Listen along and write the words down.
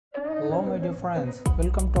dear friends,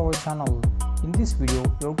 welcome to our channel. In this video,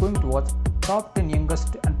 you are going to watch top 10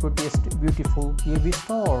 youngest and prettiest beautiful baby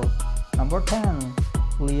star. Number 10.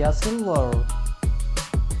 Leah Silver.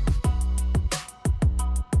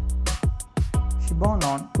 She born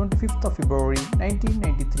on 25th of February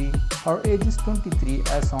 1993. Her age is 23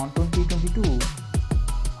 as on 2022.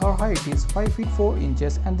 Her height is 5 feet 4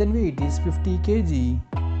 inches and then weight is 50 kg.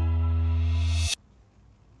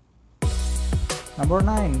 Number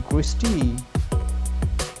 9. Christy.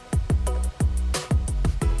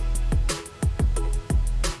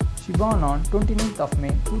 She born on 29th of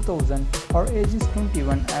May 2000. Her age is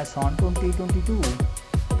 21 as on 2022.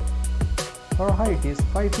 Her height is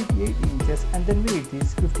 5 feet 8 inches and then weight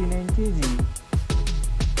is 59 kg.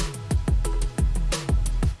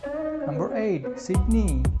 Number 8.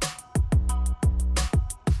 Sydney.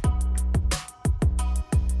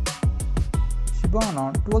 She born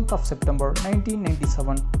on 12th of September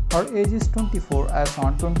 1997. Her age is 24 as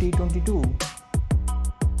on 2022.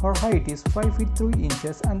 Her height is 5 feet 3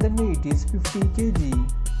 inches and then weight is 50 kg.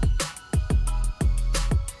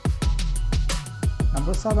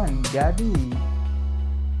 Number 7. Gabby.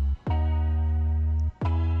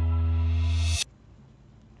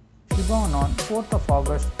 She born on 4th of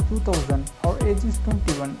August 2000. Her age is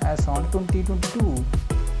 21 as on 2022.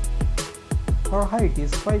 Her height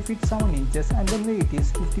is 5 feet 7 inches and then weight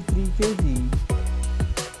is 53 kg.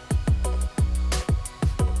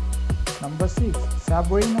 Number 6.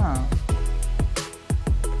 Sabrina.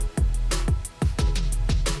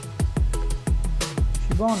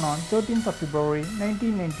 She born on 13th of February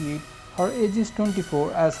 1998. Her age is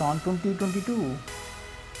 24 as on 2022.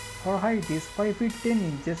 Her height is 5 feet 10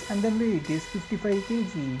 inches and then weight is 55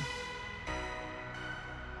 kg.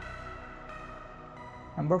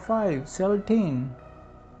 Number 5. Celtine.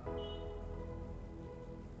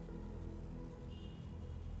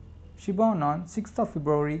 She born on 6th of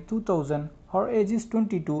February 2000. Her age is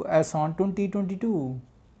 22 as on 2022.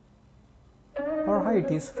 Her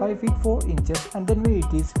height is 5 feet 4 inches and then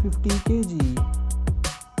weight is 50 kg.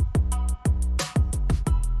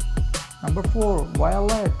 Number 4.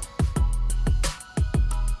 Violet.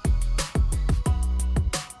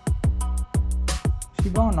 She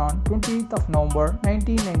born on 28th of November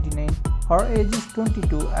 1999. Her age is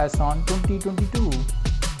 22 as on 2022.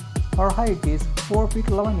 Her height is 4 feet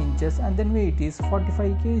 11 inches and then weight is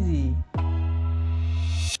 45 kg.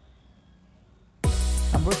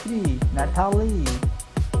 Number 3. Natalie.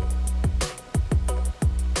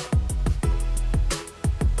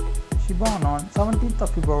 She born on 17th of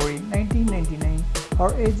February 1999.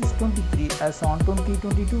 Her age is 23 as on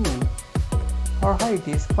 2022. Her height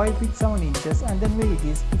is 5 feet 7 inches and then weight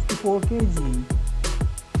is 54 kg.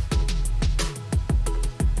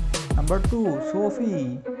 Number 2.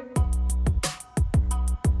 Sophie.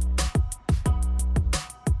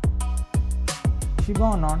 She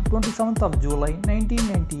born on 27th of July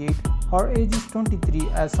 1998. Her age is 23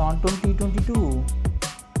 as on 2022.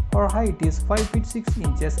 Her height is 5 feet 6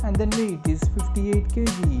 inches and then weight is 58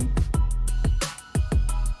 kg.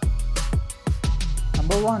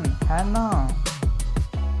 Number 1. Hannah.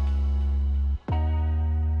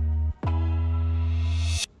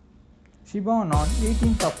 She born on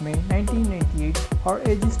 18th of May 1998. Her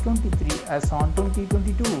age is 23 as on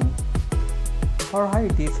 2022. Her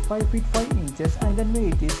height is 5 feet 5 inches and then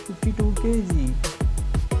weight is 52 kg.